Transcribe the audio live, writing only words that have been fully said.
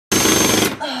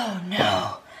Oh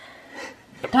no.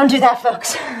 Don't do that,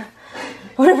 folks.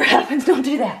 Whatever happens, don't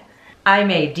do that.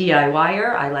 I'm a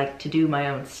DIYer. I like to do my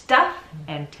own stuff,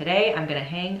 and today I'm gonna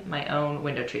hang my own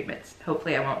window treatments.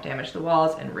 Hopefully I won't damage the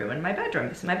walls and ruin my bedroom.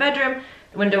 This is my bedroom.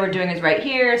 The window we're doing is right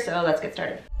here, so let's get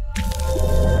started.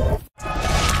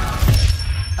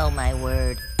 Oh my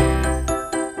word.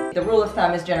 The rule of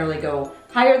thumb is generally go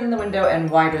higher than the window and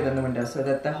wider than the window so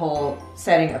that the whole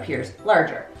setting appears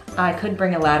larger. I could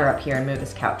bring a ladder up here and move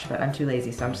this couch, but I'm too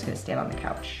lazy, so I'm just gonna stand on the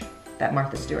couch that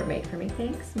Martha Stewart made for me.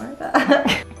 Thanks,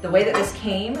 Martha. The way that this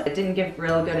came, it didn't give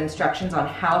real good instructions on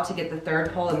how to get the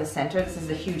third pole in the center. This is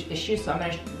a huge issue, so I'm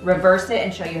gonna reverse it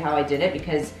and show you how I did it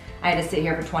because I had to sit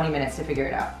here for 20 minutes to figure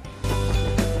it out.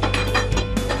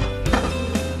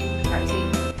 Alright, see.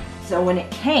 So when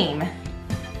it came,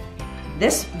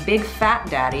 this big fat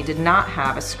daddy did not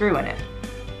have a screw in it.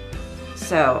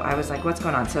 So I was like, what's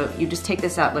going on? So you just take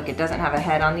this out. Look, it doesn't have a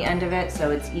head on the end of it, so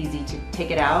it's easy to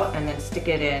take it out and then stick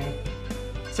it in.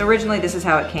 So originally this is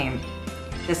how it came.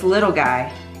 This little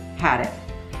guy had it.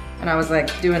 And I was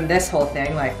like doing this whole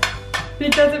thing, like,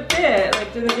 it doesn't fit.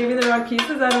 Like, did they give me the wrong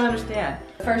pieces? I don't understand.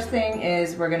 The first thing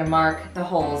is we're gonna mark the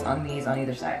holes on these on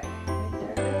either side.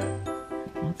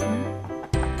 What's that?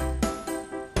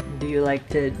 Do you like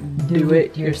to do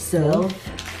it yourself?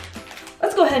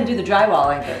 Let's go ahead and do the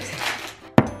drywall anchors.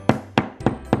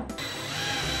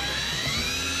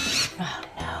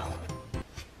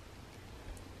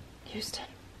 Houston,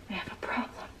 I have a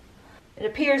problem. It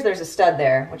appears there's a stud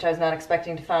there, which I was not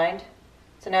expecting to find.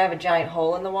 So now I have a giant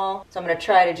hole in the wall. So I'm gonna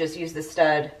try to just use the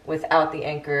stud without the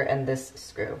anchor and this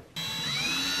screw.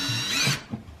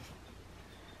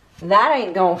 That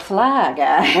ain't gonna fly,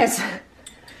 guys.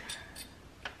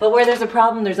 But where there's a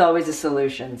problem, there's always a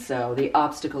solution. So the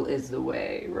obstacle is the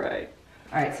way, right?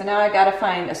 All right, so now I gotta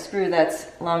find a screw that's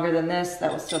longer than this that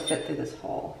will still fit through this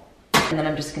hole. And then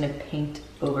I'm just gonna paint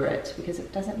over it because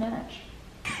it doesn't match.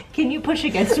 Can you push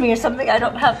against me or something? I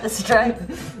don't have the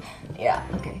strength. Yeah,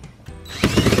 okay.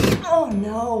 Oh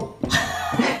no.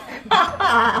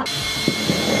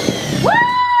 Woo!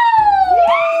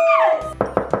 Yes!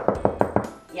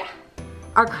 Yeah.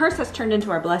 Our curse has turned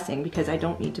into our blessing because I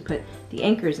don't need to put the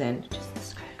anchors in, just the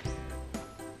screws.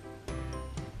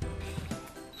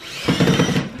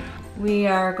 We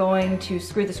are going to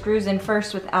screw the screws in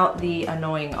first without the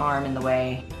annoying arm in the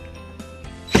way.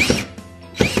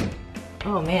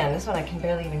 Oh man, this one I can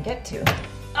barely even get to.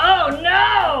 Oh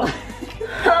no!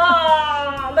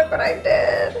 Oh, look what I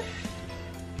did.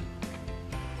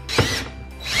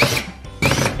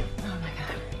 Oh my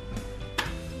god.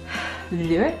 Did you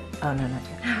do it? Oh no, not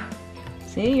yet.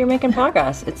 See, you're making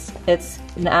progress. It's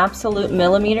an absolute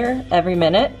millimeter every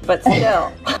minute, but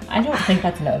still. I don't think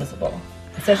that's noticeable.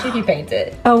 Especially if you paint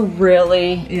it. Oh,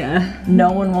 really? Yeah.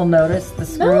 No one will notice the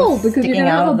screws No, because sticking you're gonna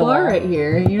out have of a the bar wall. right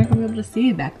here. You're not gonna be able to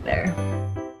see back there.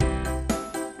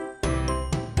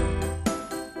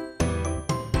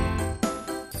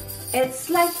 It's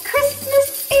like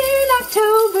Christmas in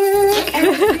October.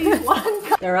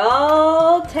 Everyone they're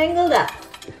all tangled up.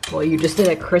 Well, you just did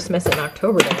a Christmas in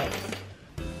October dance.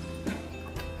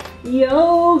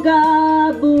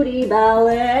 Yoga booty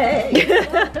ballet.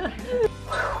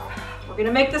 We're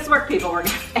gonna make this work, people. We're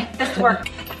gonna make this work.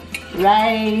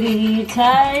 Righty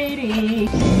tighty.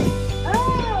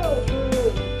 Oh,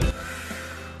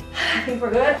 I think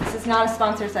we're good. This is not a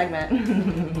sponsor segment.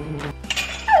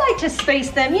 I like to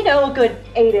space them, you know, a good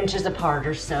 8 inches apart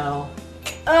or so.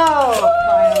 Oh,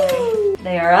 finally.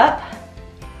 They are up.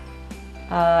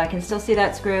 I can still see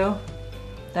that screw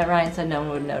that Ryan said no one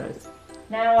would notice.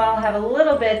 Now I'll have a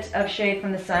little bit of shade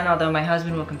from the sun, although my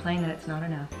husband will complain that it's not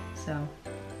enough, so.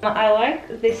 I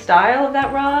like the style of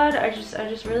that rod. I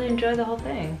just really enjoy the whole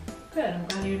thing. Good, I'm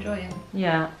glad you enjoy it.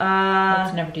 Yeah,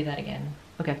 Let's never do that again.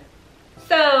 Okay.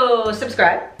 So,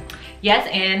 subscribe. Yes,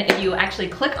 and if you actually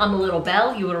click on the little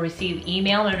bell, you will receive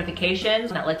email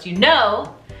notifications that lets you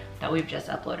know that we've just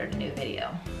uploaded a new video.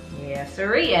 Yes,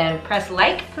 sirree, and press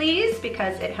like, please,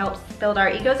 because it helps build our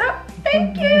egos up.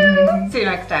 Thank you. See you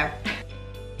next time.